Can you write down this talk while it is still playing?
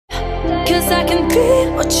I can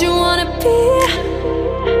be what you wanna be,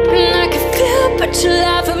 and I can feel but you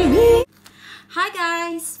laugh at me. Hi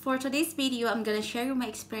guys! For today's video, I'm gonna share you my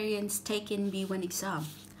experience taking B1 exam.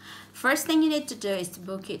 First thing you need to do is to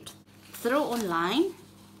book it through online,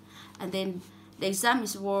 and then the exam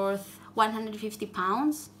is worth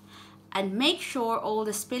 £150, and make sure all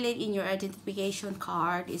the spelling in your identification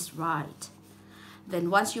card is right.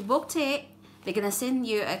 Then once you booked it, they're gonna send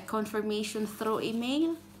you a confirmation through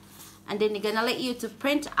email, and then they're gonna let you to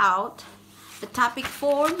print out the topic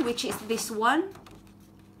form, which is this one.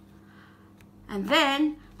 And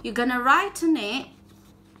then you're gonna write on it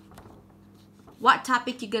what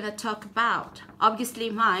topic you're gonna talk about. Obviously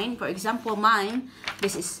mine, for example mine,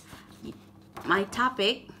 this is my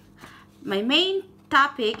topic. My main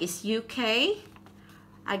topic is UK.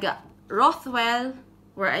 I got Rothwell,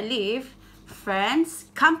 where I live, friends,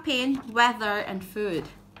 camping, weather, and food.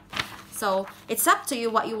 So it's up to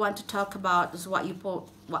you what you want to talk about, is what you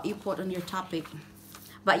put on your topic.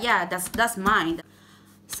 But yeah, that's mine.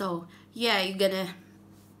 So yeah, you're gonna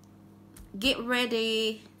get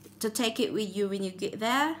ready to take it with you when you get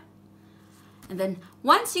there. And then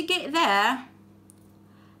once you get there,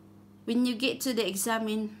 when you get to the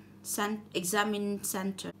examine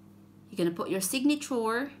center, you're gonna put your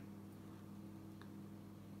signature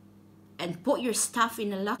and put your stuff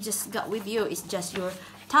in a locker. Just got with you is just your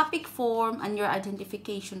topic form and your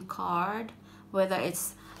identification card, whether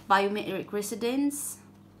it's biometric residence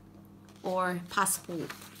or passport.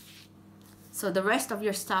 So the rest of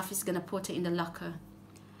your stuff is gonna put it in the locker.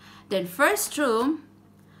 Then first room,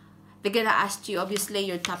 they're gonna ask you obviously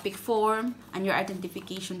your topic form and your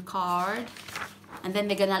identification card, and then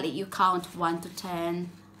they're gonna let you count 1 to 10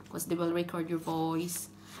 because they will record your voice,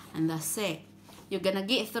 and that's it. You're gonna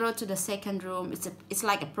get through to the second room. It's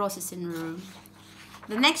like a processing room.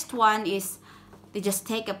 The next one is they just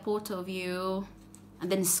take a photo of you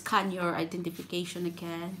and then scan your identification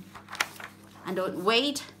again, and don't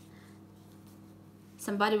wait.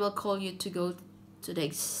 Somebody will call you to go to the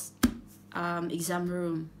exam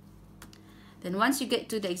room. Then once you get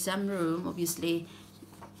to the exam room, obviously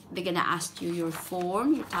they're gonna ask you your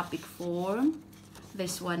form, your topic form,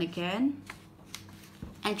 this one again,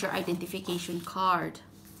 and your identification card.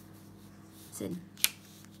 So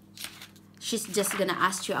she's just gonna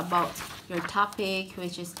ask you about your topic,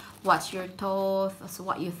 which is what's your thoughts,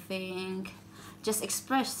 what you think. Just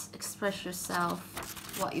express yourself,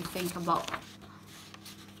 what you think about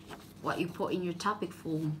what you put in your topic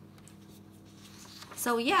form.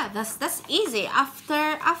 So yeah, that's easy.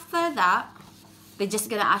 After that, they're just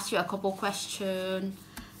gonna ask you a couple questions,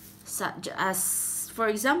 such as, for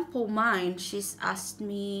example, mine, she's asked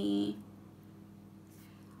me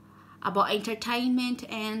about entertainment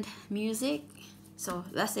and music. So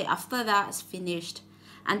that's it. After that, it's finished,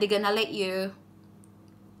 and they're gonna let you.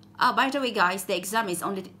 Oh, by the way, guys, the exam is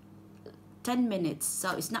only 10 minutes,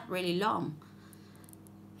 so it's not really long.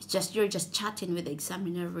 It's just you're just chatting with the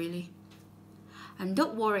examiner, really. And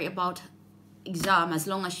don't worry about exam, as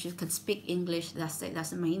long as you can speak English. That's it.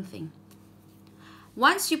 That's the main thing.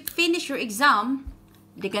 Once you finish your exam,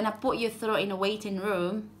 they're gonna put you through in a waiting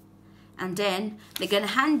room, and then they're gonna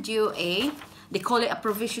hand you they call it a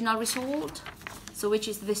provisional result. So which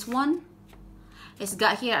is this one. It's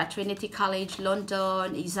got here a Trinity College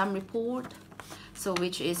London exam report. So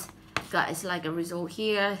which is it's like a result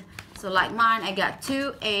here. So like mine, I got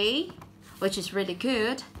 2A, which is really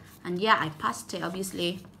good. And yeah, I passed it,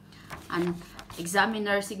 obviously. And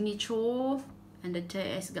examiner signature, and the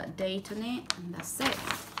test got date on it, and that's it.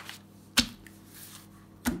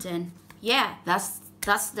 And then yeah, that's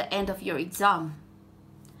the end of your exam.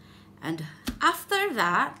 And after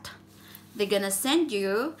that, they're gonna send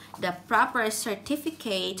you the proper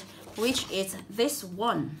certificate, which is this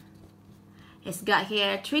one. It's got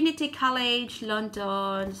here Trinity College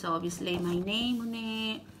London, so obviously my name on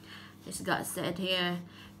it. It's got said here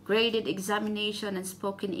graded examination and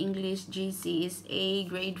spoken English Gese is A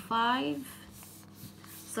grade 5.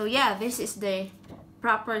 So yeah, this is the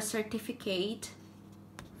proper certificate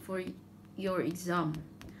for your exam.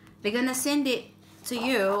 They're gonna send it to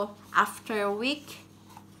you after a week.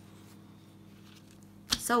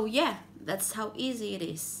 So yeah, that's how easy it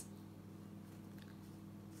is.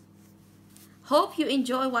 Hope you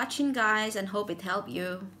enjoy watching, guys, and hope it helped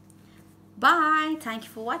you. Bye. Thank you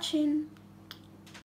for watching.